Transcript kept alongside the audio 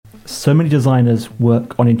So many designers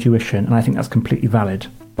work on intuition, and I think that's completely valid.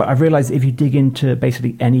 But I've realized if you dig into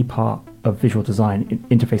basically any part of visual design,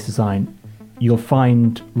 interface design, you'll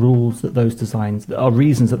find rules that those designs, there are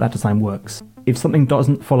reasons that that design works. If something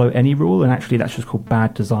doesn't follow any rule, then actually that's just called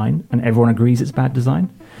bad design, and everyone agrees it's bad design.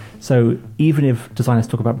 So even if designers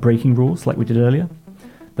talk about breaking rules, like we did earlier,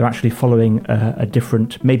 they're actually following a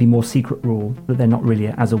different, maybe more secret rule that they're not really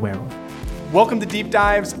as aware of. Welcome to Deep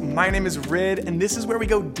Dives. My name is Rid, and this is where we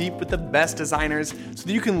go deep with the best designers so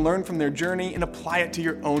that you can learn from their journey and apply it to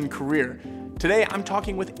your own career. Today, I'm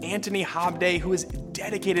talking with Anthony Hobday, who has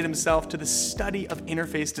dedicated himself to the study of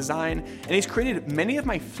interface design, and he's created many of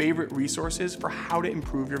my favorite resources for how to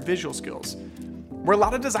improve your visual skills. Where a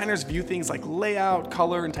lot of designers view things like layout,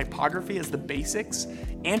 color, and typography as the basics,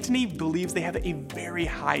 Anthony believes they have a very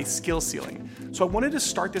high skill ceiling. So I wanted to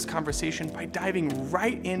start this conversation by diving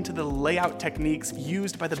right into the layout techniques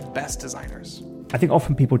used by the best designers. I think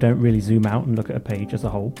often people don't really zoom out and look at a page as a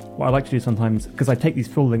whole. What I like to do sometimes, because I take these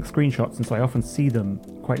full-length screenshots, and so I often see them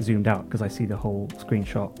quite zoomed out because I see the whole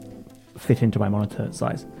screenshot fit into my monitor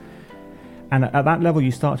size. And at that level,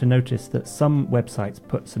 you start to notice that some websites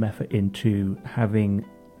put some effort into having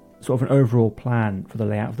sort of an overall plan for the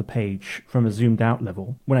layout of the page from a zoomed out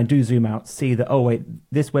level. When I do zoom out, see that, oh wait,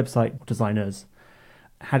 this website designers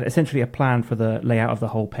had essentially a plan for the layout of the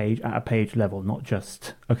whole page at a page level, not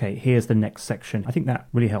just, okay, here's the next section. I think that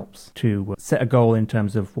really helps to set a goal in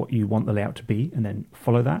terms of what you want the layout to be and then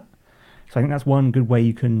follow that. So I think that's one good way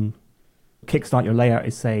you can kickstart your layout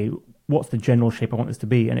is say, what's the general shape I want this to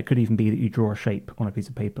be? And it could even be that you draw a shape on a piece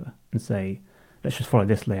of paper and say, let's just follow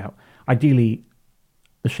this layout. Ideally,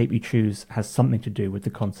 the shape you choose has something to do with the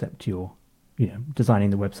concept you're,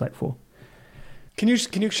 designing the website for. Can you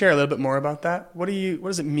share a little bit more about that? What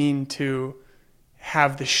does it mean to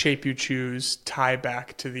have the shape you choose tie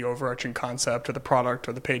back to the overarching concept or the product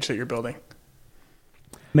or the page that you're building?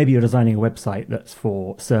 Maybe you're designing a website that's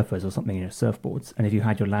for surfers or something, surfboards, and if you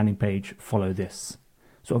had your landing page follow this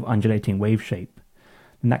sort of undulating wave shape,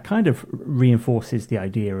 and that kind of reinforces the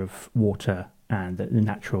idea of water and the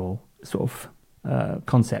natural sort of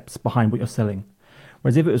concepts behind what you're selling.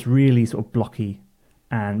 Whereas if it was really sort of blocky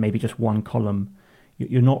and maybe just one column,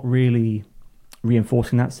 you're not really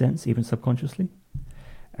reinforcing that sense, even subconsciously.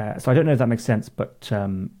 So I don't know if that makes sense, but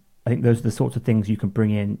I think those are the sorts of things you can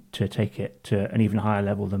bring in to take it to an even higher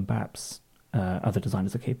level than perhaps other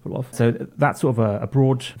designers are capable of. So that's sort of a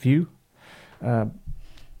broad view.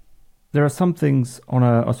 There are some things on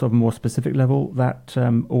a sort of more specific level that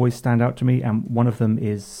always stand out to me, and one of them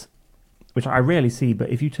is, which I rarely see, but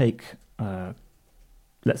if you take,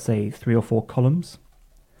 let's say, 3 or 4 columns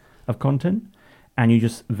of content, and you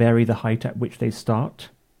just vary the height at which they start,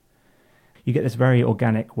 you get this very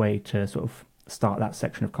organic way to sort of start that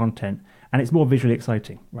section of content, and it's more visually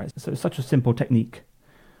exciting, right? So it's such a simple technique,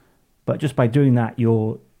 but just by doing that,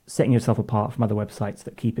 you're setting yourself apart from other websites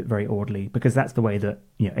that keep it very orderly, because that's the way that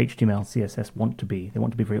HTML, CSS want to be. They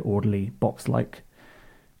want to be very orderly, box-like.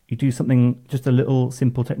 You do something, just a little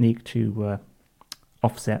simple technique to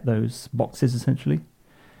offset those boxes, essentially,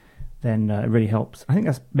 then it really helps. I think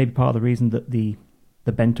that's maybe part of the reason that the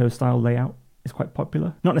bento style layout is quite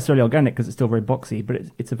popular. Not necessarily organic because it's still very boxy, but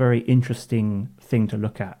it's a very interesting thing to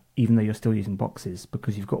look at, even though you're still using boxes,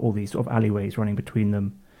 because you've got all these sort of alleyways running between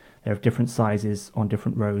them. They have different sizes on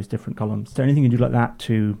different rows, different columns. So anything you do like that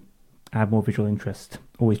to add more visual interest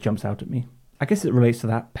always jumps out at me. I guess it relates to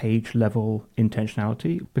that page level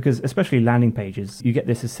intentionality, because especially landing pages, you get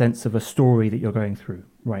this sense of a story that you're going through,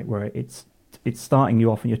 right? Where it's starting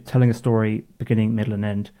you off and you're telling a story, beginning, middle, and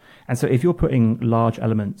end. And so if you're putting large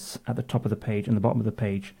elements at the top of the page and the bottom of the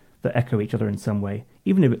page that echo each other in some way,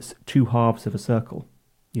 even if it's 2 halves of a circle,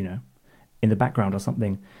 in the background or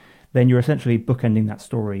something, then you're essentially bookending that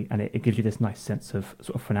story, and it gives you this nice sense of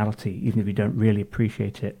sort of finality, even if you don't really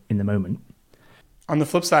appreciate it in the moment. On the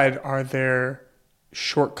flip side, are there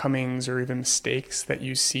shortcomings or even mistakes that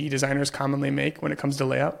you see designers commonly make when it comes to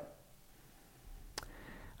layout?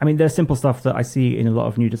 I mean, there's simple stuff that I see in a lot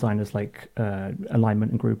of new designers, like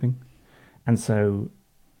alignment and grouping. And so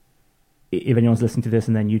if anyone's listening to this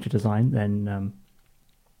and they're new to design, then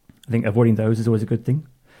I think avoiding those is always a good thing.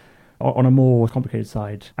 On a more complicated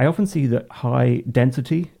side, I often see that high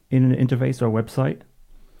density in an interface or a website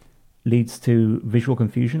leads to visual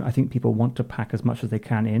confusion. I think people want to pack as much as they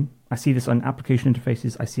can in. I see this on application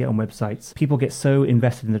interfaces. I see it on websites. People get so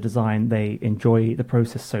invested in the design. They enjoy the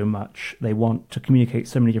process so much. They want to communicate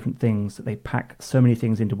so many different things that they pack so many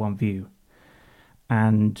things into one view.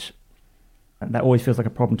 And that always feels like a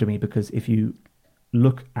problem to me, because if you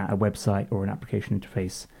look at a website or an application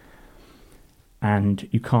interface and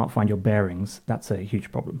you can't find your bearings, that's a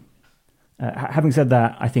huge problem. Having said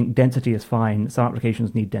that, I think density is fine. Some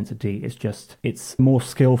applications need density. It's a more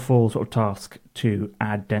skillful sort of task to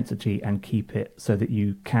add density and keep it so that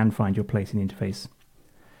you can find your place in the interface.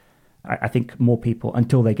 I think more people,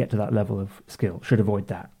 until they get to that level of skill, should avoid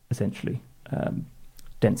that, essentially,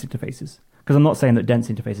 dense interfaces. Because I'm not saying that dense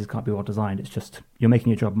interfaces can't be well designed. It's just you're making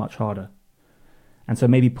your job much harder. And so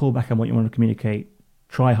maybe pull back on what you want to communicate.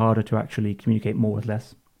 Try harder to actually communicate more with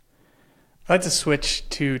less. I'd like to switch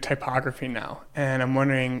to typography now. And I'm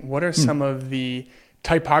wondering, what are some of the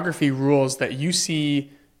typography rules that you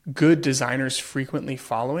see good designers frequently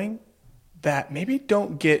following that maybe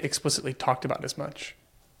don't get explicitly talked about as much?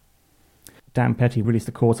 Dan Petty released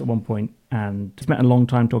a course at one point and spent a long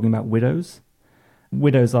time talking about widows.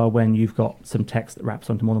 Widows are when you've got some text that wraps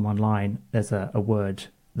onto more than one line. There's a word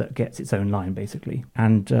that gets its own line, basically.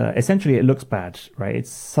 And essentially it looks bad, right? It's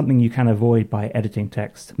something you can avoid by editing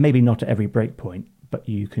text, maybe not at every breakpoint, but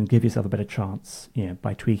you can give yourself a better chance,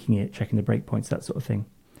 by tweaking it, checking the breakpoints, that sort of thing.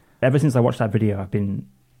 Ever since I watched that video, I've been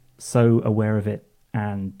so aware of it,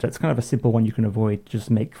 and it's kind of a simple one you can avoid, just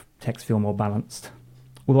make text feel more balanced.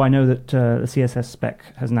 Although I know that the CSS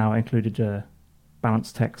spec has now included a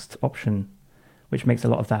balanced text option, which makes a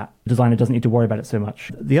lot of that. The designer doesn't need to worry about it so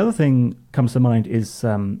much. The other thing comes to mind is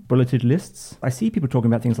bulleted lists. I see people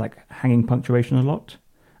talking about things like hanging punctuation a lot.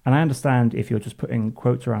 And I understand if you're just putting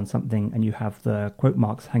quotes around something and you have the quote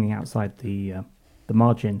marks hanging outside the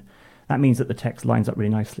margin, that means that the text lines up really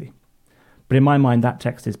nicely. But in my mind, that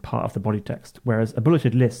text is part of the body text. Whereas a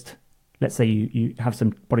bulleted list, let's say you have some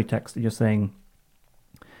body text that you're saying,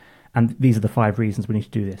 and these are the 5 reasons we need to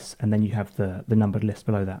do this, and then you have the numbered list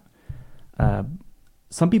below that.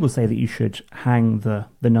 Some people say that you should hang the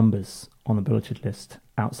numbers on the bulleted list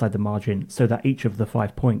outside the margin so that each of the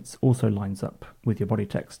 5 points also lines up with your body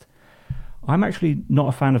text. I'm actually not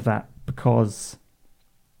a fan of that because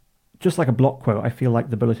just like a block quote, I feel like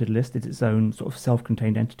the bulleted list is its own sort of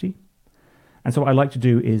self-contained entity. And so what I like to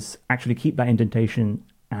do is actually keep that indentation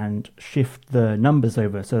and shift the numbers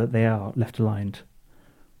over so that they are left aligned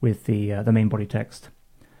with the main body text.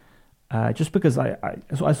 Just because I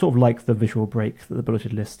sort of like the visual break that the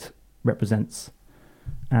bulleted list represents.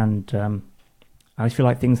 And I feel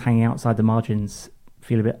like things hanging outside the margins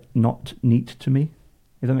feel a bit not neat to me,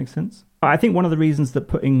 if that makes sense. I think one of the reasons that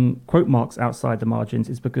putting quote marks outside the margins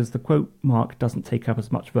is because the quote mark doesn't take up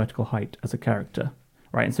as much vertical height as a character,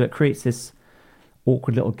 right? And so it creates this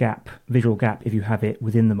awkward little gap, visual gap, if you have it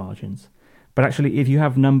within the margins. But actually, if you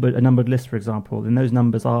have a numbered list, for example, then those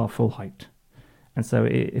numbers are full height. And so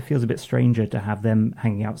it feels a bit stranger to have them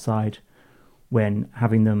hanging outside when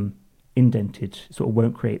having them indented sort of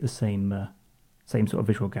won't create the same sort of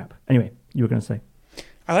visual gap. Anyway, you were going to say.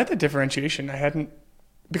 I like the differentiation.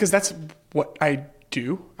 Because that's what I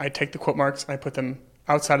do. I take the quote marks and I put them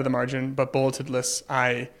outside of the margin, but bulleted lists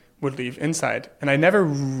I would leave inside. And I never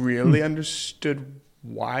really understood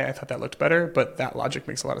why I thought that looked better, but that logic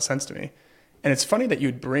makes a lot of sense to me. And it's funny that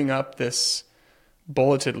you'd bring up this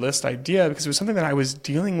bulleted list idea because it was something that I was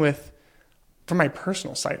dealing with for my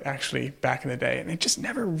personal site actually back in the day. And it just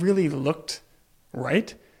never really looked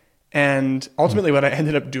right. And ultimately what I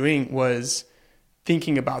ended up doing was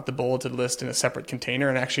thinking about the bulleted list in a separate container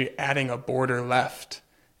and actually adding a border left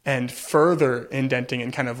and further indenting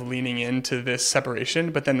and kind of leaning into this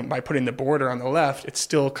separation. But then by putting the border on the left, it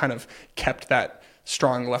still kind of kept that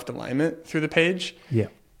strong left alignment through the page. Yeah.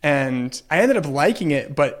 And I ended up liking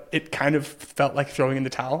it, but it kind of felt like throwing in the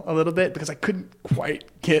towel a little bit because I couldn't quite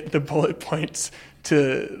get the bullet points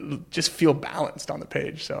to just feel balanced on the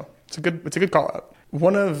page. So it's a good call out.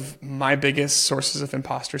 One of my biggest sources of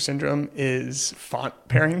imposter syndrome is font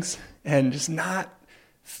pairings and just not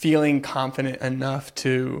feeling confident enough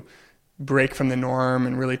to break from the norm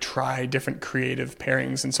and really try different creative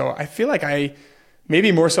pairings. And so I feel like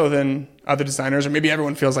maybe more so than other designers, or maybe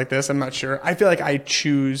everyone feels like this, I'm not sure. I feel like I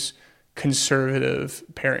choose conservative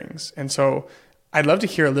pairings. And so I'd love to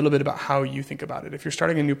hear a little bit about how you think about it. If you're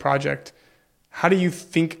starting a new project, how do you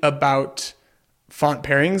think about font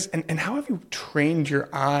pairings and how have you trained your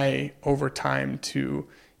eye over time to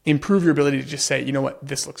improve your ability to just say, you know what,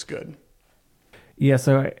 this looks good? Yeah,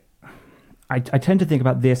 so I tend to think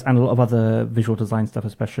about this and a lot of other visual design stuff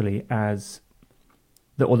especially as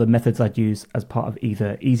the methods I'd use as part of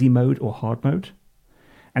either easy mode or hard mode.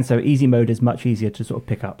 And so easy mode is much easier to sort of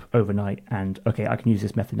pick up overnight and, okay, I can use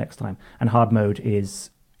this method next time. And hard mode is,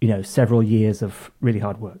 several years of really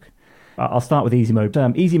hard work. I'll start with easy mode.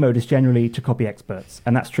 Easy mode is generally to copy experts,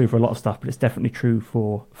 and that's true for a lot of stuff, but it's definitely true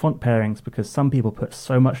for font pairings because some people put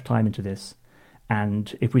so much time into this,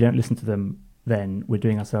 and if we don't listen to them, then we're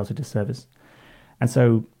doing ourselves a disservice. And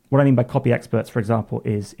so What I mean by copy experts, for example,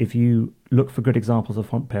 is if you look for good examples of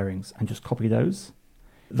font pairings and just copy those,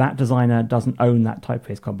 that designer doesn't own that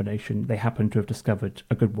typeface combination. They happen to have discovered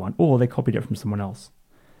a good one, or they copied it from someone else.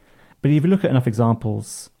 But if you look at enough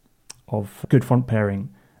examples of good font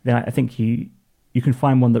pairing, then I think you can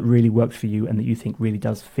find one that really works for you and that you think really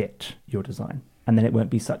does fit your design. And then it won't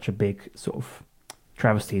be such a big sort of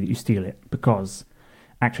travesty that you steal it, because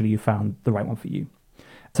actually you found the right one for you.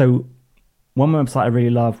 So one website I really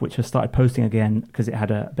love, which has started posting again because it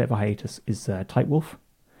had a bit of a hiatus, is Typewolf.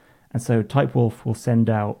 And so Typewolf will send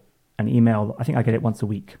out an email. I think I get it once a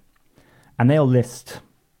week. And they'll list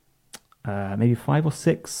maybe 5 or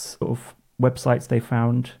 6 sort of websites they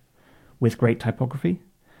found with great typography.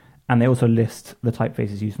 And they also list the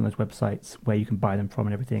typefaces used on those websites, where you can buy them from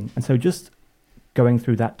and everything. And so just going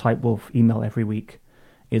through that Typewolf email every week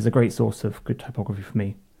is a great source of good typography for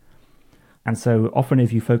me. And so often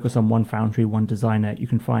if you focus on one foundry, one designer, you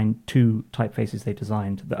can find 2 typefaces they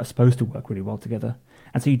designed that are supposed to work really well together.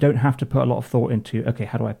 And so you don't have to put a lot of thought into, okay,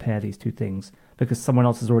 how do I pair these 2 things? Because someone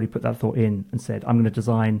else has already put that thought in and said, I'm going to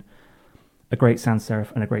design a great sans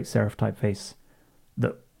serif and a great serif typeface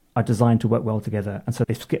that are designed to work well together. And so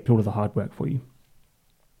they've skipped all of the hard work for you.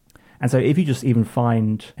 And so if you just even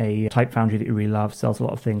find a type foundry that you really love, sells a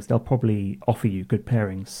lot of things, they'll probably offer you good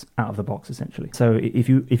pairings out of the box, essentially. So if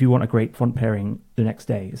you want a great font pairing the next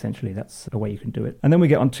day, essentially, that's a way you can do it. And then we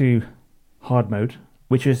get on to hard mode,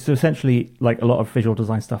 which is to essentially, like a lot of visual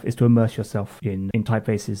design stuff, is to immerse yourself in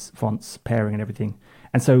typefaces, fonts, pairing and everything.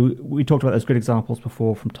 And so we talked about those good examples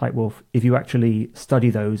before from Typewolf. If you actually study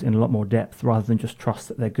those in a lot more depth rather than just trust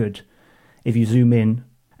that they're good, if you zoom in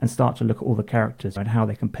and start to look at all the characters and how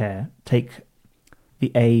they compare, take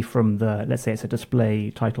the A from the, let's say it's a display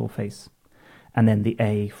title face, and then the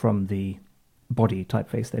A from the body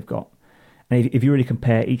typeface they've got. And if you really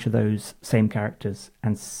compare each of those same characters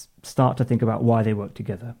and start to think about why they work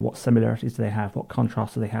together, what similarities do they have, what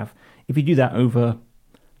contrasts do they have, if you do that over,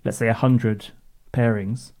 let's say, 100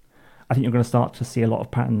 pairings, I think you're going to start to see a lot of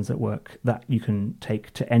patterns at work that you can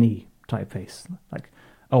take to any typeface. Like,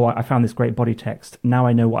 oh, I found this great body text. Now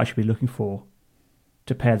I know what I should be looking for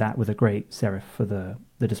to pair that with a great serif for the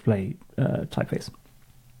display typeface.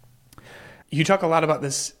 You talk a lot about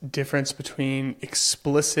this difference between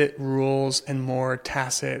explicit rules and more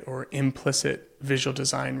tacit or implicit visual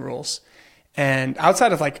design rules. And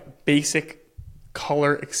outside of like basic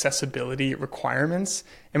color accessibility requirements,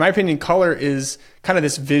 in my opinion, color is kind of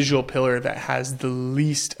this visual pillar that has the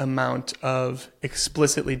least amount of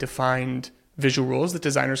explicitly defined visual rules that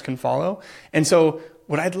designers can follow. And so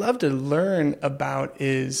what I'd love to learn about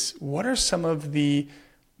is, what are some of the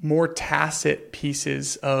more tacit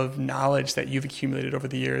pieces of knowledge that you've accumulated over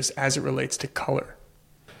the years as it relates to color?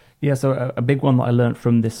 Yeah, so a big one that I learned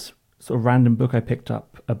from this sort of random book I picked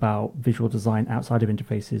up about visual design outside of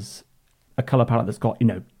interfaces, a color palette that's got,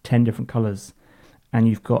 10 different colors, and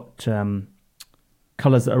you've got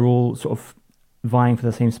colors that are all sort of vying for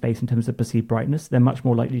the same space in terms of perceived brightness. They're much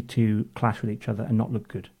more likely to clash with each other and not look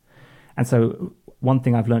good. And so one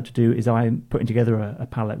thing I've learned to do is, I'm putting together a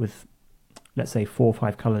palette with, let's say, 4 or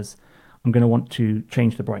 5 colors. I'm going to want to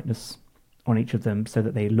change the brightness on each of them so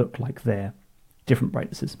that they look like they're different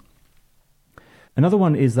brightnesses. Another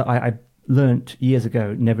one is that I learned years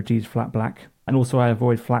ago never to use flat black, and also I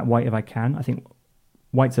avoid flat white if I can. I think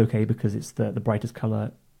white's okay because it's the brightest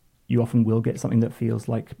color. You often will get something that feels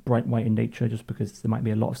like bright white in nature just because there might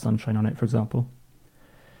be a lot of sunshine on it, for example.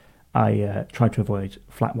 I try to avoid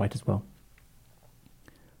flat white as well.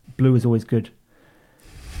 Blue is always good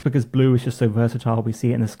because blue is just so versatile. We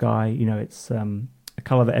see it in the sky. It's a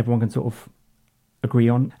color that everyone can sort of agree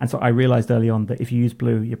on. And so I realized early on that if you use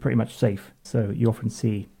blue, you're pretty much safe. So you often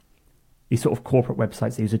see these sort of corporate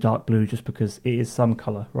websites that use a dark blue just because it is some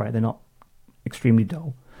color, right? They're not extremely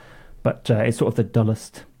dull, but it's sort of the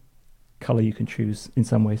dullest color you can choose in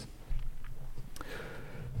some ways.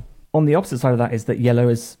 On the opposite side of that is that yellow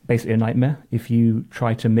is basically a nightmare. If you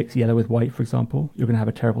try to mix yellow with white, for example, you're going to have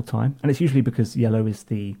a terrible time. And it's usually because yellow is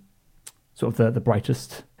the sort of the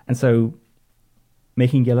brightest. And so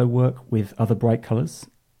making yellow work with other bright colors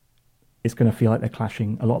is going to feel like they're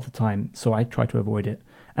clashing a lot of the time. So I try to avoid it.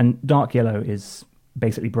 And dark yellow is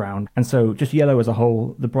basically brown. And so just yellow as a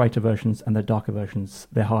whole, the brighter versions and the darker versions,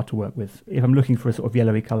 they're hard to work with. If I'm looking for a sort of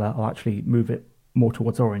yellowy color, I'll actually move it more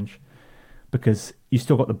towards orange, because you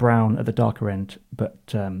still got the brown at the darker end,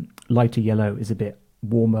 but lighter yellow is a bit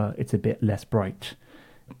warmer, it's a bit less bright.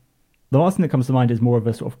 The last thing that comes to mind is more of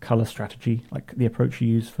a sort of color strategy, like the approach you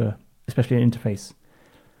use for, especially an interface.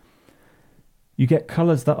 You get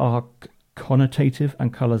colors that are connotative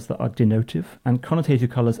and colors that are denotive. And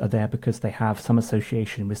connotative colors are there because they have some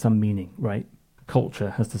association with some meaning, right?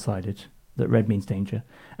 Culture has decided that red means danger.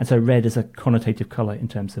 And so red is a connotative color in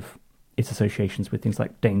terms of its associations with things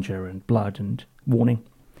like danger and blood and warning.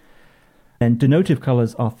 And denotive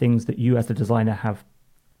colors are things that you as the designer have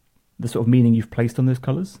the sort of meaning you've placed on those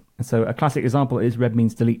colors. And so a classic example is red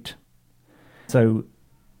means delete. So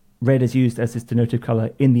red is used as this denotive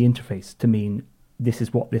color in the interface to mean this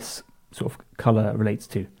is what this sort of color relates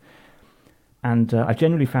to. And I've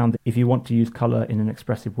generally found that if you want to use color in an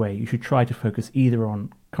expressive way, you should try to focus either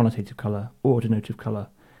on connotative color or denotive color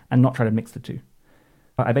and not try to mix the two.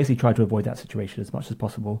 I basically try to avoid that situation as much as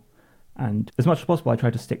possible. And as much as possible, I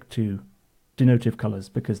try to stick to denotive colors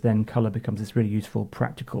because then color becomes this really useful,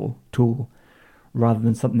 practical tool rather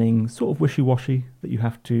than something sort of wishy-washy that you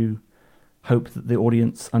have to hope that the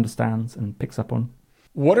audience understands and picks up on.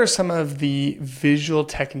 What are some of the visual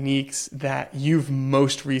techniques that you've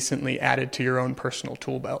most recently added to your own personal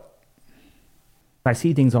tool belt? I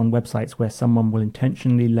see things on websites where someone will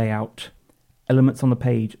intentionally lay out elements on the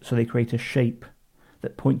page so they create a shape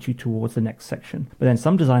that points you towards the next section. But then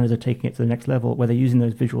some designers are taking it to the next level where they're using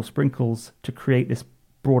those visual sprinkles to create this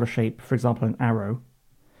broader shape, for example, an arrow.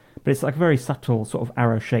 But it's like a very subtle sort of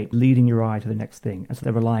arrow shape leading your eye to the next thing. And so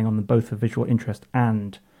they're relying on both for visual interest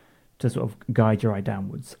and to sort of guide your eye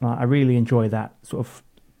downwards. And I really enjoy that sort of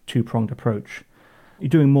two-pronged approach. You're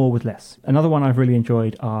doing more with less. Another one I've really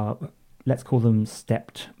enjoyed are, let's call them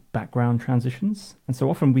stepped background transitions. And so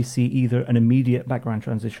often we see either an immediate background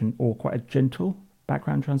transition or quite a gentle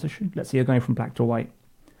background transition. Let's say you're going from black to white.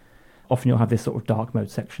 Often you'll have this sort of dark mode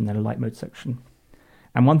section, then a light mode section.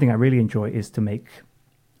 And one thing I really enjoy is to make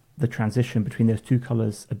the transition between those two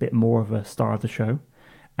colors a bit more of a star of the show.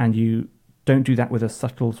 And you don't do that with a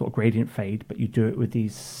subtle sort of gradient fade, but you do it with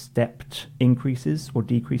these stepped increases or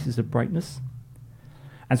decreases of brightness.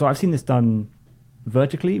 And so I've seen this done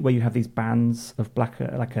vertically, where you have these bands of black,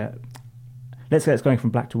 let's say it's going from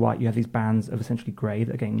black to white, you have these bands of essentially grey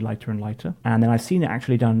that are getting lighter and lighter. And then I've seen it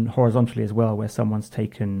actually done horizontally as well, where someone's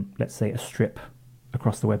taken, let's say, a strip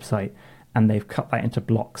across the website, and they've cut that into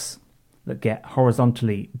blocks that get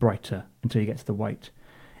horizontally brighter until you get to the white.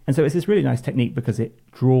 And so it's this really nice technique because it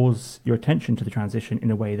draws your attention to the transition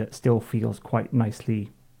in a way that still feels quite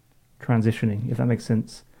nicely transitioning, if that makes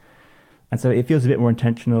sense. And so it feels a bit more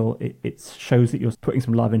intentional. It shows that you're putting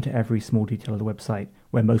some love into every small detail of the website,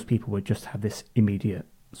 where most people would just have this immediate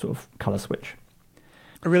sort of color switch.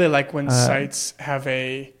 I really like when sites have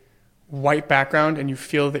a white background and you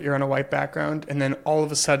feel that you're on a white background, and then all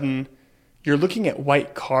of a sudden you're looking at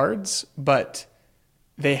white cards, but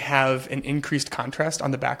they have an increased contrast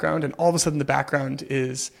on the background, and all of a sudden the background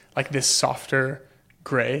is like this softer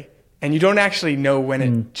gray. And you don't actually know when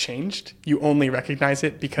it changed. You only recognize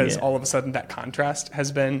it because all of a sudden that contrast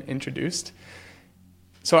has been introduced.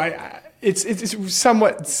 So it's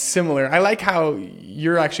somewhat similar. I like how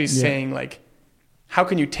you're actually saying, like, how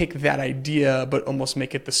can you take that idea but almost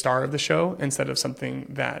make it the star of the show instead of something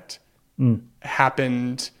that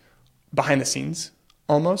happened behind the scenes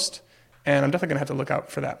almost. And I'm definitely going to have to look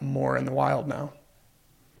out for that more in the wild now.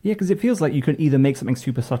 Yeah, because it feels like you can either make something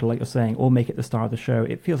super subtle, like you're saying, or make it the star of the show.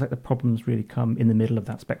 It feels like the problems really come in the middle of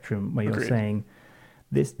that spectrum, where you're saying,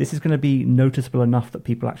 this is going to be noticeable enough that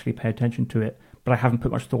people actually pay attention to it, but I haven't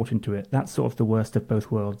put much thought into it. That's sort of the worst of both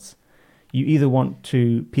worlds. You either want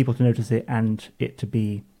people to notice it and it to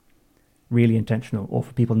be really intentional, or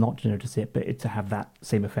for people not to notice it, but it to have that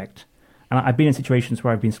same effect. And I've been in situations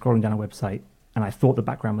where I've been scrolling down a website, and I thought the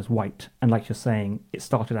background was white, and like you're saying, it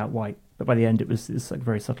started out white, but by the end it was this like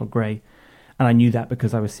very subtle grey. And I knew that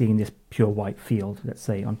because I was seeing this pure white field, let's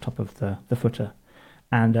say, on top of the footer.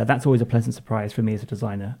 And that's always a pleasant surprise for me as a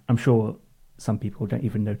designer. I'm sure some people don't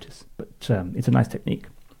even notice, but it's a nice technique.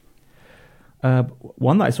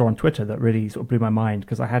 One that I saw on Twitter that really sort of blew my mind,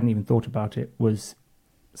 because I hadn't even thought about it, was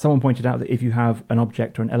someone pointed out that if you have an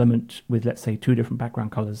object or an element with, let's say, two different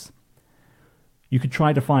background colors, you could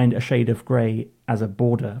try to find a shade of grey as a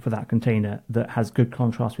border for that container that has good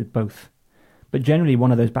contrast with both. But generally,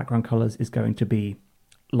 one of those background colors is going to be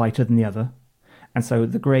lighter than the other. And so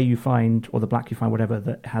the grey you find, or the black you find, whatever,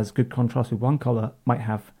 that has good contrast with one color might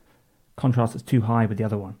have contrast that's too high with the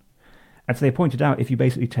other one. And so they pointed out, if you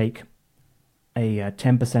basically take a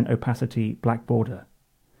 10% opacity black border,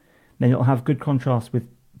 then it'll have good contrast with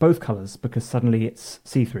both colors, because suddenly it's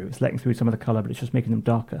see-through. It's letting through some of the color, but it's just making them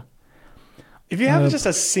darker. If you have just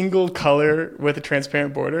a single color with a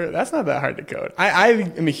transparent border, that's not that hard to code. I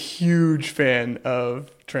am a huge fan of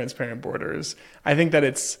transparent borders. I think that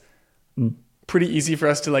it's pretty easy for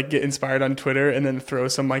us to like get inspired on Twitter and then throw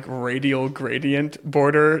some like radial gradient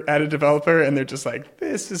border at a developer, and they're just like,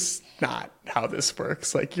 this is not how this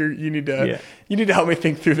works. Like you need to help me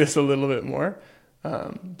think through this a little bit more.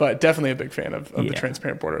 But definitely a big fan of the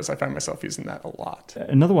transparent borders. I find myself using that a lot.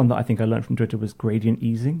 Another one that I think I learned from Twitter was gradient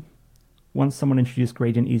easing. Once someone introduced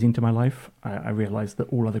gradient easing to my life, I realized that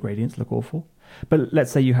all other gradients look awful. But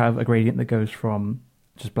let's say you have a gradient that goes from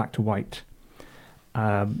just black to white.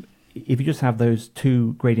 If you just have those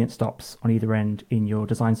two gradient stops on either end in your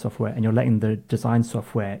design software, and you're letting the design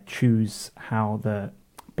software choose how the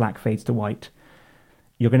black fades to white,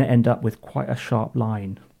 you're going to end up with quite a sharp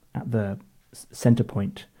line at the center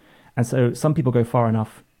point. And so some people go far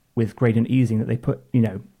enough with gradient easing that they put,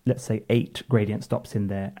 let's say 8 gradient stops in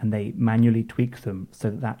there, and they manually tweak them so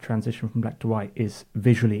that that transition from black to white is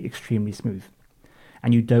visually extremely smooth.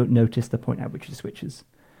 And you don't notice the point at which it switches.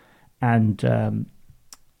 And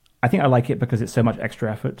I think I like it because it's so much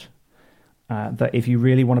extra effort that if you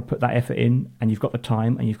really want to put that effort in, and you've got the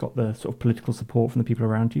time and you've got the sort of political support from the people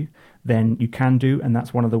around you, then you can do. And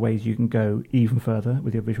that's one of the ways you can go even further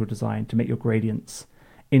with your visual design to make your gradients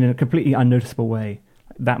in a completely unnoticeable way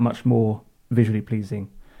that much more visually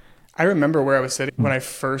pleasing. I remember where I was sitting when I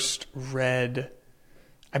first read,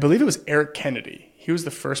 I believe it was Eric Kennedy. He was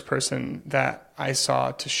the first person that I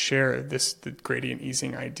saw to share the gradient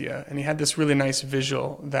easing idea. And he had this really nice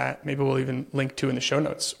visual that maybe we'll even link to in the show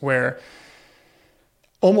notes, where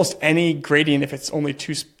almost any gradient, if it's only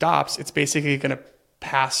 2 stops, it's basically going to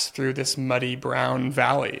pass through this muddy brown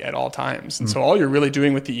valley at all times. And so all you're really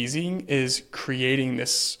doing with the easing is creating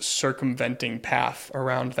this circumventing path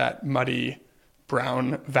around that muddy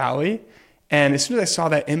brown valley. And as soon as I saw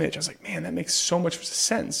that image, I was like, man, that makes so much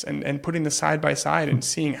sense. And putting the side by side and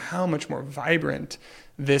seeing how much more vibrant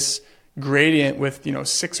this gradient with,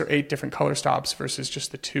 6 or 8 different color stops versus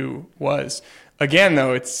just the 2 was. Again,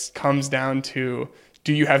 though, it comes down to,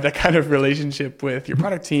 do you have that kind of relationship with your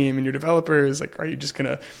product team and your developers? Like, are you just going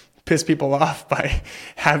to piss people off by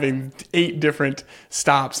having 8 different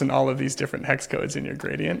stops and all of these different hex codes in your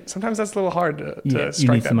gradient? Sometimes that's a little hard to strike that balance.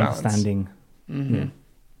 You need some understanding. Mm-hmm. Yeah.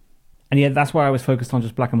 And that's why I was focused on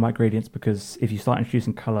just black and white gradients, because if you start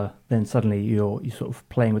introducing color, then suddenly you're sort of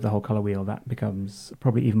playing with the whole color wheel. That becomes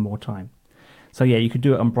probably even more time. So you could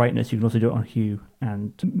do it on brightness. You can also do it on hue,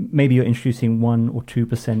 and maybe you're introducing 1 or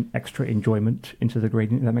 2% extra enjoyment into the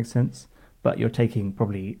gradient, if that makes sense. But you're taking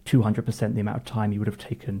probably 200% the amount of time you would have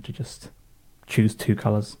taken to just choose 2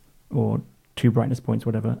 colors or 2 brightness points,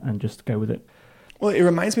 whatever, and just go with it. Well, it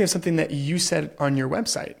reminds me of something that you said on your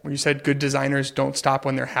website, where you said good designers don't stop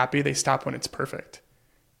when they're happy, they stop when it's perfect.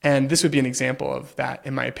 And this would be an example of that,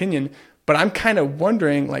 in my opinion. But I'm kind of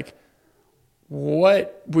wondering, like,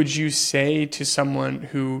 what would you say to someone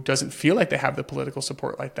who doesn't feel like they have the political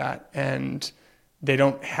support like that, and they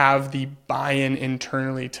don't have the buy-in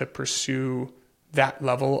internally to pursue that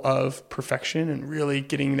level of perfection and really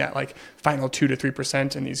getting that like final 2 to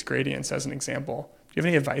 3% in these gradients, as an example? Do you have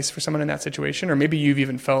any advice for someone in that situation? Or maybe you've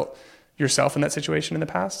even felt yourself in that situation in the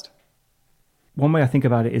past? One way I think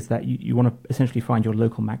about it is that you want to essentially find your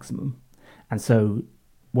local maximum. And so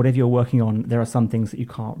whatever you're working on, there are some things that you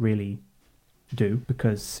can't really do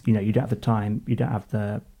because, you don't have the time, you don't have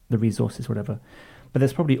the resources, whatever. But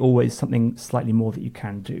there's probably always something slightly more that you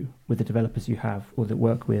can do with the developers you have or that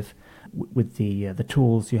work with the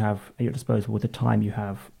tools you have at your disposal, with the time you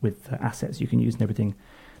have, with the assets you can use and everything.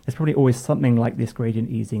 There's probably always something like this gradient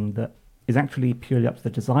easing that is actually purely up to the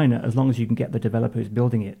designer, as long as you can get the developer who's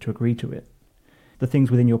building it to agree to it. The things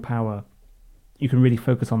within your power, you can really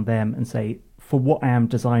focus on them and say, for what I am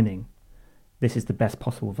designing, this is the best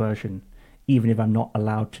possible version, even if I'm not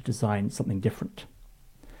allowed to design something different.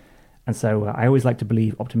 And so I always like to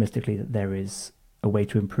believe optimistically that there is a way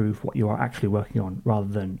to improve what you are actually working on rather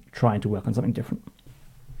than trying to work on something different.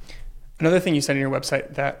 Another thing you said on your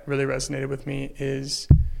website that really resonated with me is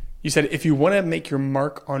you said, if you want to make your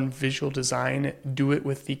mark on visual design, do it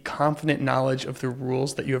with the confident knowledge of the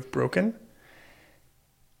rules that you have broken.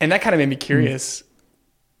 And that kind of made me curious.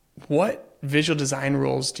 What visual design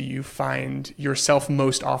rules do you find yourself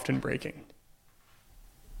most often breaking?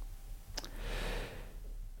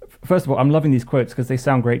 First of all, I'm loving these quotes because they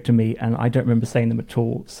sound great to me, and I don't remember saying them at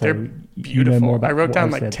all. So they're beautiful. I wrote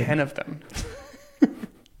down like 10 of them.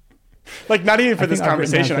 Like, not even for this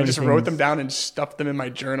conversation. I just wrote them down and stuffed them in my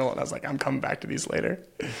journal, and I was like, I'm coming back to these later.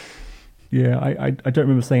 Yeah, I don't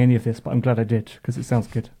remember saying any of this, but I'm glad I did because it sounds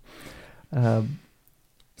good.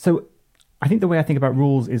 So I think the way I think about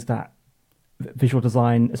rules is that visual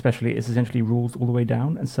design, especially, is essentially rules all the way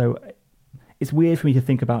down. And so it's weird for me to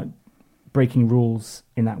think about breaking rules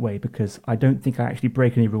in that way, because I don't think I actually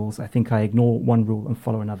break any rules. I think I ignore one rule and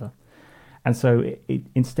follow another. And so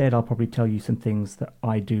instead, I'll probably tell you some things that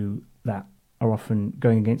I do that are often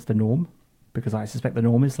going against the norm, because I suspect the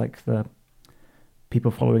norm is like the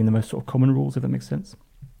people following the most sort of common rules, if that makes sense.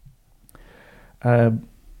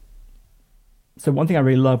 So one thing I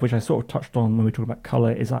really love, which I sort of touched on when we talk about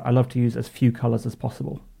color, is I love to use as few colors as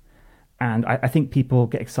possible. And I think people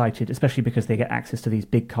get excited, especially because they get access to these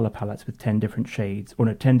big color palettes with 10 different shades, or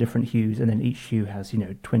no, 10 different hues, and then each hue has,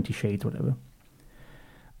 20 shades or whatever.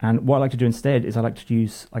 And what I like to do instead is I like to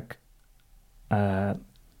use like a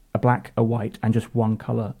black, a white, and just one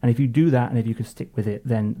color. And if you do that, and if you can stick with it,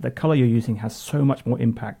 then the color you're using has so much more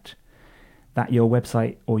impact that your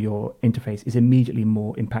website or your interface is immediately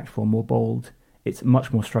more impactful, more bold. It's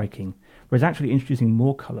much more striking. Whereas actually introducing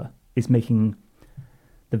more color is making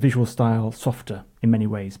the visual style softer in many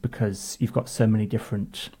ways, because you've got so many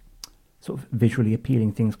different sort of visually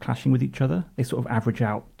appealing things clashing with each other. They sort of average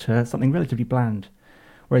out to something relatively bland.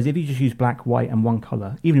 Whereas if you just use black, white, and one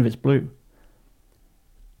color, even if it's blue,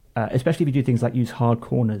 especially if you do things like use hard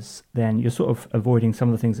corners, then you're sort of avoiding some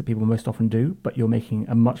of the things that people most often do, but you're making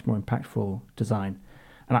a much more impactful design.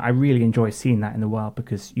 And I really enjoy seeing that in the wild,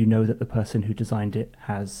 because you know that the person who designed it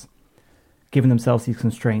has given themselves these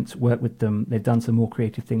constraints, worked with them, they've done some more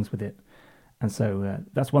creative things with it. And so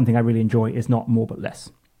that's one thing I really enjoy, is not more but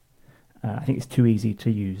less. I think it's too easy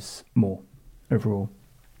to use more overall.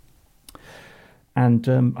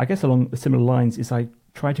 And I guess along similar lines is I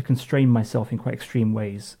try to constrain myself in quite extreme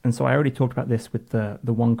ways. And so I already talked about this with the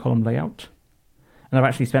one column layout. And I've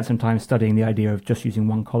actually spent some time studying the idea of just using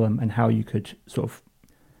one column and how you could sort of,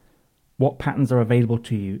 what patterns are available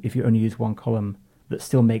to you if you only use one column that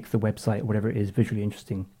still make the website or whatever it is visually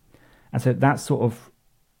interesting. And so that sort of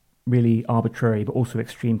really arbitrary but also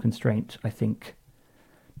extreme constraint, I think,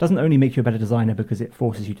 doesn't only make you a better designer because it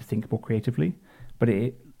forces you to think more creatively, but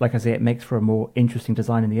it, like I say, it makes for a more interesting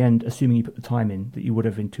design in the end, assuming you put the time in that you would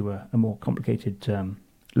have into a more complicated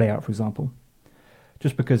layout, for example.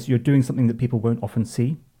 Just because you're doing something that people won't often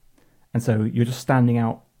see. And so you're just standing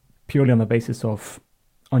out purely on the basis of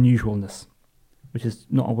unusualness, which is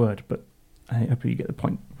not a word, but I hope you get the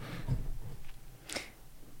point.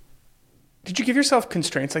 Did you give yourself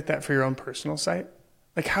constraints like that for your own personal site?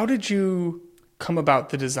 Like, how did you come about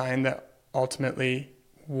the design that ultimately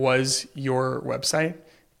was your website?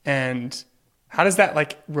 And how does that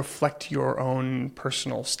like reflect your own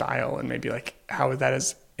personal style, and maybe like how that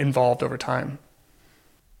has evolved over time?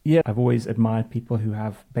 Yeah, I've always admired people who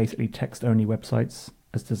have basically text-only websites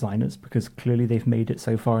as designers, because clearly they've made it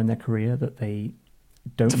so far in their career that they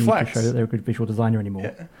don't need to show that they're a good visual designer anymore.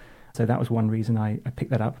 Yeah. So that was one reason I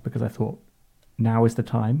picked that up, because I thought now is the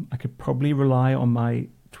time. I could probably rely on my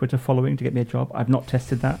Twitter following to get me a job. I've not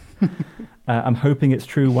tested that. I'm hoping it's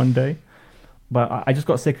true one day. But I just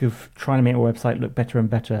got sick of trying to make my website look better and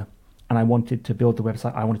better. And I wanted to build the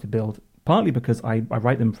website I wanted to build, partly because I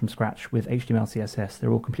write them from scratch with HTML, CSS.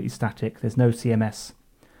 They're all completely static. There's no CMS.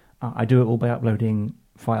 I do it all by uploading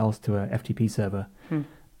files to a FTP server.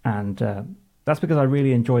 And that's because I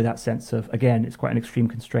really enjoy that sense of, again, it's quite an extreme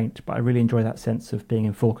constraint, but I really enjoy that sense of being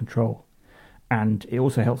in full control. And it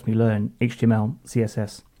also helps me learn HTML,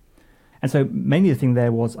 CSS. And so mainly the thing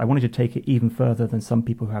there was I wanted to take it even further than some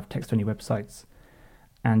people who have text-only websites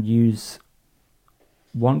and use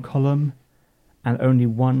one column and only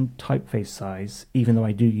one typeface size, even though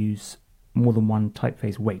I do use more than one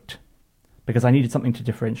typeface weight, because I needed something to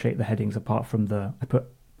differentiate the headings apart from I put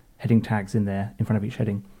heading tags in there in front of each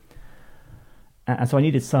heading. And so I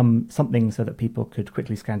needed something so that people could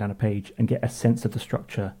quickly scan down a page and get a sense of the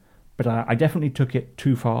structure. But I definitely took it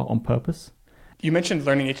too far on purpose. You mentioned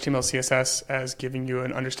learning HTML, CSS as giving you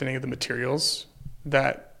an understanding of the materials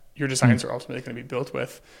that your designs are ultimately going to be built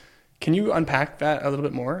with. Can you unpack that a little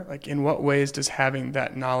bit more? Like, in what ways does having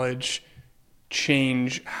that knowledge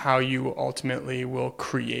change how you ultimately will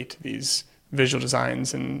create these visual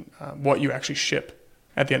designs and what you actually ship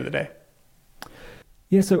at the end of the day?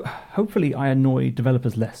 Yeah, so hopefully I annoy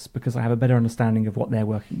developers less because I have a better understanding of what they're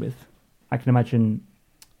working with. I can imagine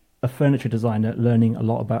a furniture designer learning a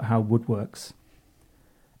lot about how wood works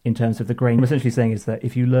in terms of the grain. What I'm essentially saying is that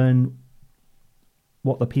if you learn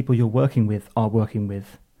what the people you're working with are working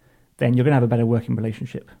with, then you're going to have a better working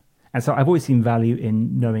relationship. And so I've always seen value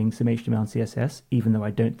in knowing some HTML and CSS, even though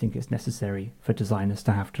I don't think it's necessary for designers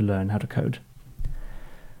to have to learn how to code.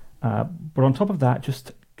 But on top of that,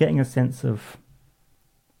 just getting a sense of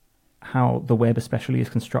how the web especially is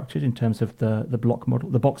constructed in terms of the block model,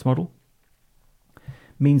 the box model,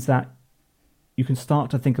 means that you can start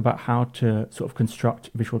to think about how to sort of construct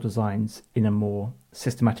visual designs in a more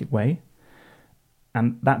systematic way.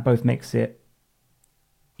 And that both makes it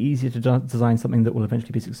easier to design something that will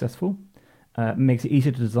eventually be successful, makes it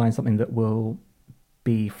easier to design something that will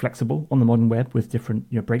be flexible on the modern web with different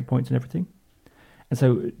breakpoints and everything. And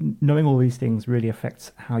so knowing all these things really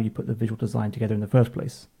affects how you put the visual design together in the first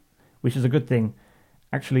place, which is a good thing.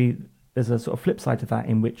 Actually, there's a sort of flip side to that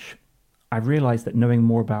in which I've realized that knowing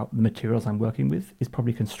more about the materials I'm working with is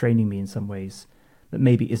probably constraining me in some ways that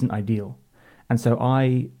maybe isn't ideal. And so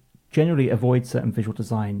I generally avoid certain visual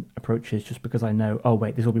design approaches just because I know, oh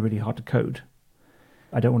wait, this will be really hard to code.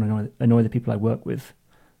 I don't want to annoy the people I work with,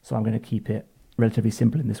 so I'm going to keep it relatively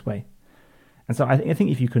simple in this way. And so I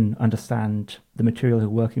think if you can understand the material you're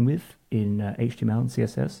working with in HTML and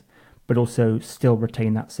CSS, but also still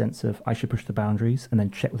retain that sense of I should push the boundaries and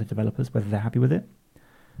then check with the developers whether they're happy with it,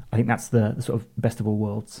 I think that's the sort of best of all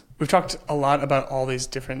worlds. We've talked a lot about all these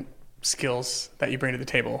different skills that you bring to the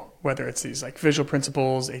table, whether it's these like visual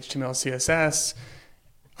principles, HTML, CSS,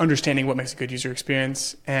 understanding what makes a good user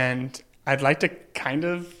experience. And I'd like to kind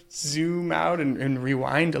of zoom out and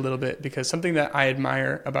rewind a little bit, because something that I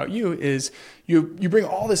admire about you is you bring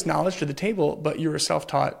all this knowledge to the table, but you're a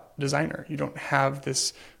self-taught designer. You don't have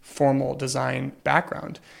this formal design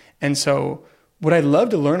background. And so what I'd love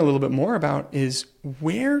to learn a little bit more about is,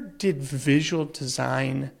 where did visual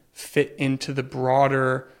design fit into the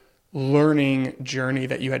broader learning journey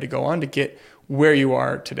that you had to go on to get where you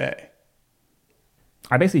are today?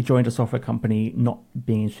 I basically joined a software company not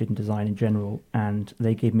being interested in design in general, and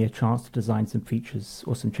they gave me a chance to design some features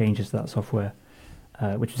or some changes to that software,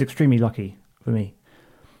 which was extremely lucky for me.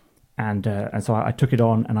 And so I took it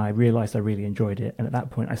on, and I realized I really enjoyed it. And at that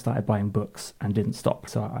point, I started buying books and didn't stop.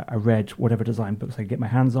 So I read whatever design books I could get my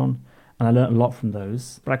hands on, and I learned a lot from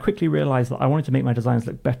those. But I quickly realized that I wanted to make my designs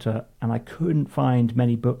look better, and I couldn't find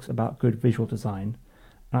many books about good visual design.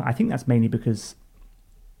 I think that's mainly because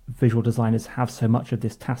visual designers have so much of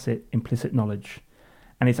this tacit, implicit knowledge,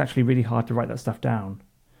 and it's actually really hard to write that stuff down.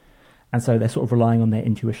 And so they're sort of relying on their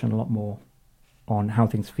intuition a lot more, on how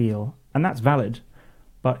things feel, and that's valid.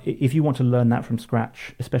 But if you want to learn that from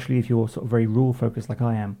scratch, especially if you're sort of very rule-focused like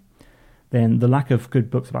I am, then the lack of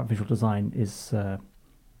good books about visual design is,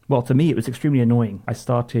 well, to me, it was extremely annoying. I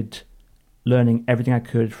started learning everything I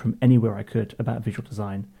could from anywhere I could about visual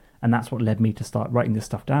design, and that's what led me to start writing this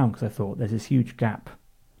stuff down, because I thought there's this huge gap.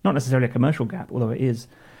 Not necessarily a commercial gap, although it is,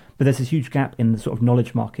 but there's this huge gap in the sort of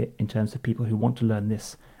knowledge market in terms of people who want to learn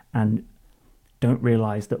this and don't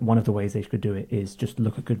realize that one of the ways they could do it is just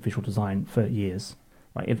look at good visual design for years.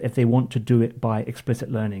 Right? If they want to do it by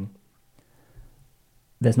explicit learning,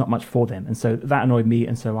 there's not much for them. And so that annoyed me,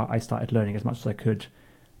 and so I started learning as much as I could.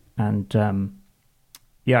 And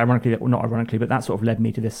ironically, well, not ironically, but that sort of led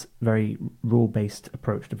me to this very rule-based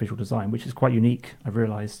approach to visual design, which is quite unique, I've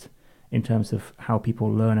realized, in terms of how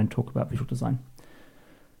people learn and talk about visual design.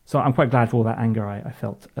 So I'm quite glad for all that anger I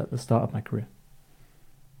felt at the start of my career.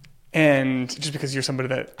 And just because you're somebody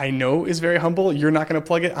that I know is very humble, you're not going to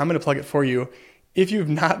plug it, I'm going to plug it for you. If you've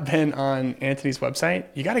not been on Anthony's website,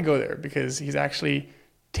 you got to go there, because he's actually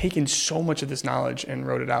taken so much of this knowledge and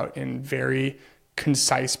wrote it out in very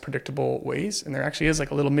concise, predictable ways. And there actually is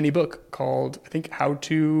like a little mini book called, I think, How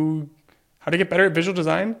to Get Better at Visual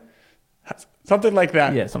Design. Something like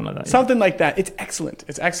that. Yeah, something like that. Something like that. It's excellent.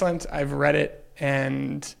 It's excellent. I've read it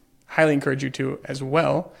and highly encourage you to as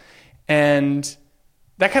well. And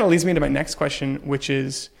that kind of leads me into my next question, which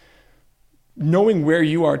is, knowing where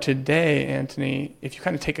you are today, Anthony, if you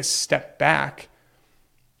kind of take a step back,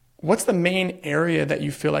 what's the main area that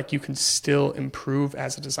you feel like you can still improve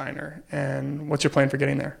as a designer? And what's your plan for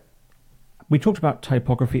getting there? We talked about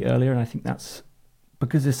typography earlier, and I think that's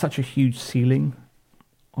because there's such a huge ceiling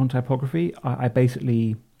on typography. I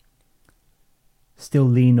basically still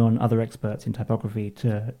lean on other experts in typography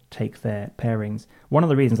to take their pairings. One of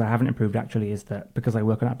the reasons I haven't improved actually is that because I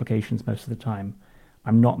work on applications most of the time,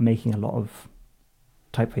 I'm not making a lot of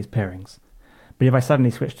typeface pairings. But if I suddenly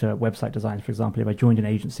switch to website design, for example, if I joined an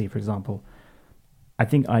agency, for example, I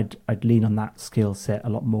think I'd lean on that skill set a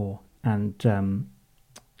lot more and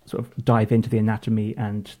sort of dive into the anatomy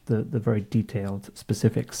and the very detailed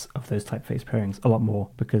specifics of those typeface pairings a lot more.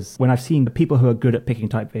 Because when I've seen the people who are good at picking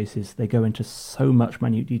typefaces, they go into so much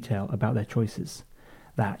minute detail about their choices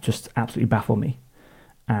that just absolutely baffle me.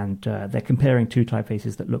 And they're comparing two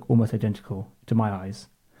typefaces that look almost identical to my eyes.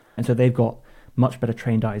 And so they've got much better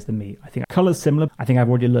trained eyes than me. I think color's similar. I think I've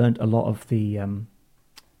already learned a lot of the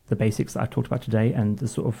basics that I've talked about today and the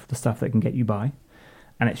sort of the stuff that can get you by.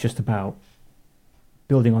 And it's just about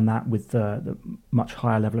building on that with the much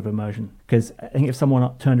higher level of immersion. Because I think if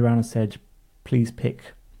someone turned around and said, please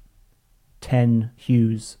pick 10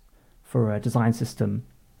 hues for a design system,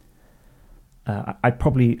 I'd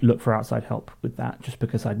probably look for outside help with that, just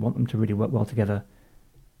because I'd want them to really work well together.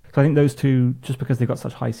 So I think those two, just because they've got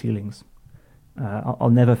such high ceilings, I'll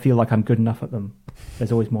never feel like I'm good enough at them.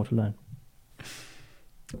 There's always more to learn.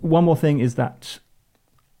 One more thing is that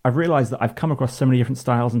I've realized that I've come across so many different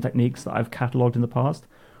styles and techniques that I've catalogued in the past.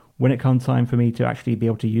 When it comes time for me to actually be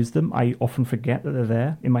able to use them, I often forget that they're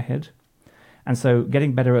there in my head. And so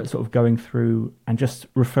getting better at sort of going through and just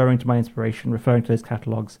referring to my inspiration, referring to those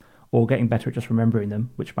catalogues, or getting better at just remembering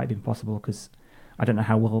them, which might be impossible because I don't know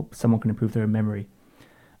how well someone can improve their own memory,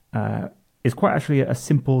 is quite actually a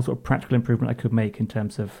simple sort of practical improvement I could make in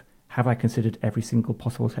terms of, have I considered every single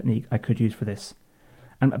possible technique I could use for this?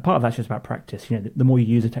 And part of that's just about practice. You know, the more you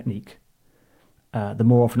use a technique, the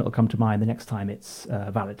more often it'll come to mind the next time it's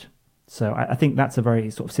valid. So I think that's a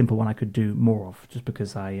very sort of simple one I could do more of, just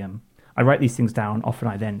because I write these things down. Often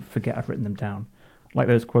I then forget I've written them down, like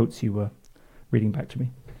those quotes you were reading back to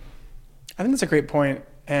me. I think that's a great point,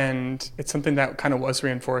 and it's something that kind of was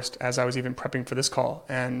reinforced as I was even prepping for this call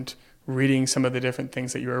and reading some of the different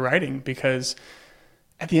things that you were writing, because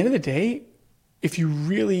at the end of the day, if you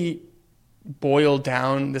really boil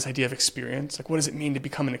down this idea of experience, like what does it mean to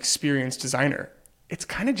become an experienced designer? It's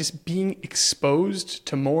kind of just being exposed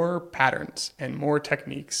to more patterns and more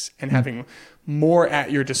techniques and having more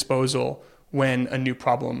at your disposal when a new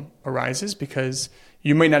problem arises, because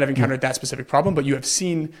you might not have encountered that specific problem, but you have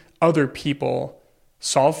seen other people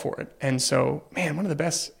solve for it. And so, man, one of the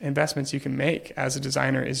best investments you can make as a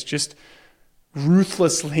designer is just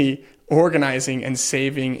ruthlessly organizing and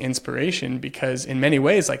saving inspiration, because in many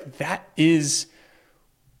ways, like, that is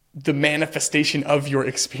the manifestation of your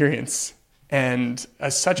experience, and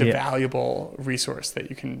such a valuable resource that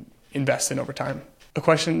you can invest in over time. A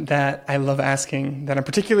question that I love asking, that I'm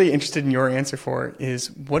particularly interested in your answer for,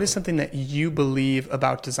 is what is something that you believe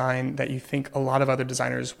about design that you think a lot of other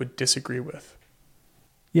designers would disagree with?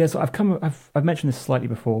 Yeah, so I've mentioned this slightly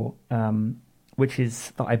before, which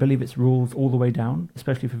is that I believe it's rules all the way down,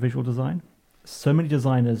 especially for visual design. So many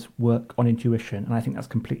designers work on intuition, and I think that's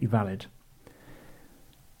completely valid.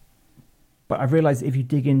 But I've realized if you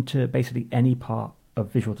dig into basically any part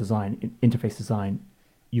of visual design, interface design,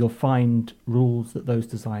 you'll find rules that those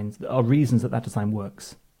designs are reasons that design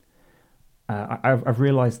works. I've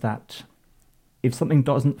realized that if something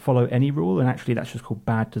doesn't follow any rule, then actually that's just called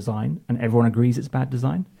bad design, and everyone agrees it's bad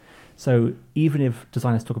design. So even if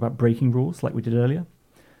designers talk about breaking rules like we did earlier,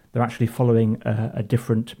 they're actually following a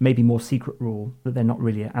different, maybe more secret rule that they're not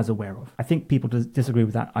really as aware of. I think people disagree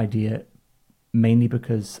with that idea mainly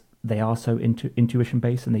because they are so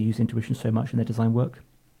intuition-based and they use intuition so much in their design work.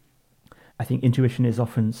 I think intuition is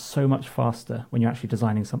often so much faster when you're actually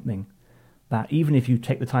designing something that even if you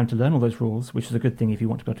take the time to learn all those rules, which is a good thing if you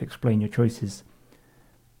want to be able to explain your choices,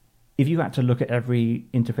 if you had to look at every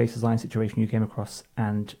interface design situation you came across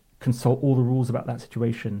and consult all the rules about that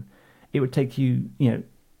situation, it would take you,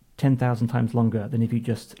 10,000 times longer than if you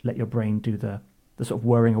just let your brain do the sort of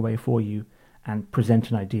whirring away for you and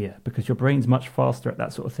present an idea, because your brain's much faster at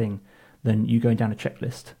that sort of thing than you going down a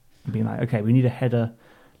checklist and being like, okay, we need a header.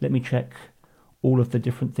 Let me check all of the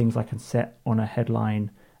different things I can set on a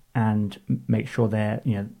headline and make sure they're,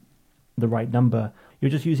 the right number.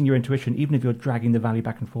 You're just using your intuition, even if you're dragging the value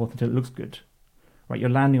back and forth until it looks good, right? You're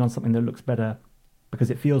landing on something that looks better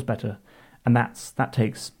because it feels better. And that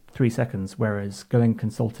takes 3 seconds, whereas going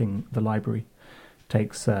consulting the library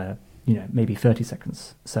takes, maybe 30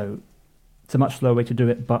 seconds. So it's a much slower way to do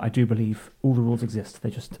it, but I do believe all the rules exist.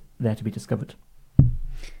 They're just there to be discovered.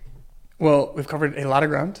 Well, we've covered a lot of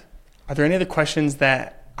ground. Are there any other questions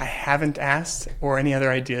that I haven't asked, or any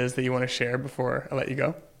other ideas that you want to share before I let you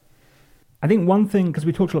go? I think one thing, because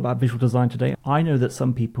we talked a lot about visual design today, I know that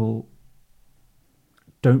some people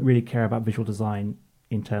don't really care about visual design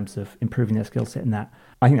in terms of improving their skill set in that.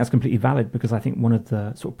 I think that's completely valid, because I think one of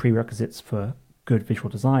the sort of prerequisites for good visual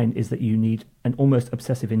design is that you need an almost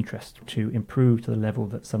obsessive interest to improve to the level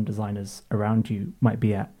that some designers around you might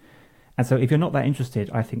be at. And so if you're not that interested,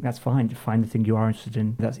 I think that's fine. To find the thing you are interested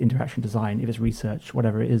in, that's interaction design, if it's research,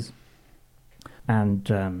 whatever it is,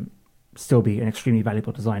 and still be an extremely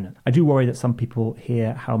valuable designer. I do worry that some people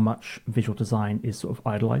hear how much visual design is sort of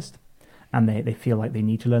idolized, and they feel like they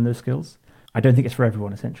need to learn those skills. I don't think it's for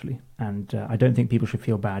everyone, essentially, and I don't think people should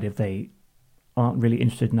feel bad if they aren't really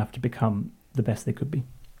interested enough to become the best they could be.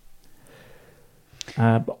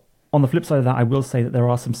 But on the flip side of that, I will say that there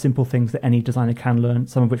are some simple things that any designer can learn,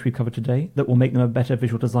 some of which we covered today, that will make them a better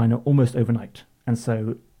visual designer almost overnight. And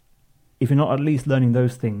so if you're not at least learning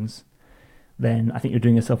those things, then I think you're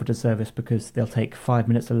doing yourself a disservice, because they'll take 5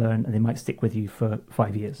 minutes to learn and they might stick with you for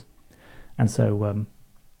 5 years. And so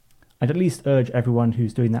I'd at least urge everyone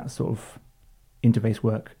who's doing that sort of interface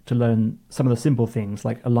work to learn some of the simple things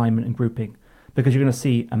like alignment and grouping, because you're going to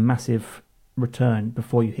see a massive return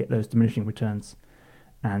before you hit those diminishing returns,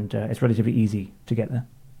 and it's relatively easy to get there.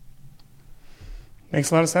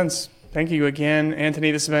 Makes a lot of sense. Thank you again,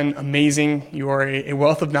 Anthony. This has been amazing. You are a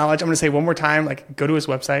wealth of knowledge. I'm going to say one more time, like, go to his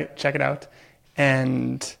website, check it out.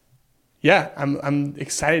 And yeah, I'm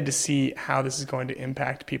excited to see how this is going to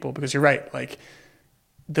impact people, because you're right. Like,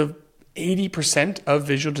 the 80% of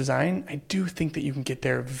visual design, I do think that you can get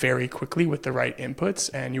there very quickly with the right inputs,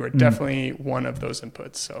 and you are definitely one of those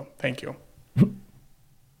inputs. So thank you.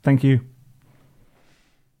 Thank you.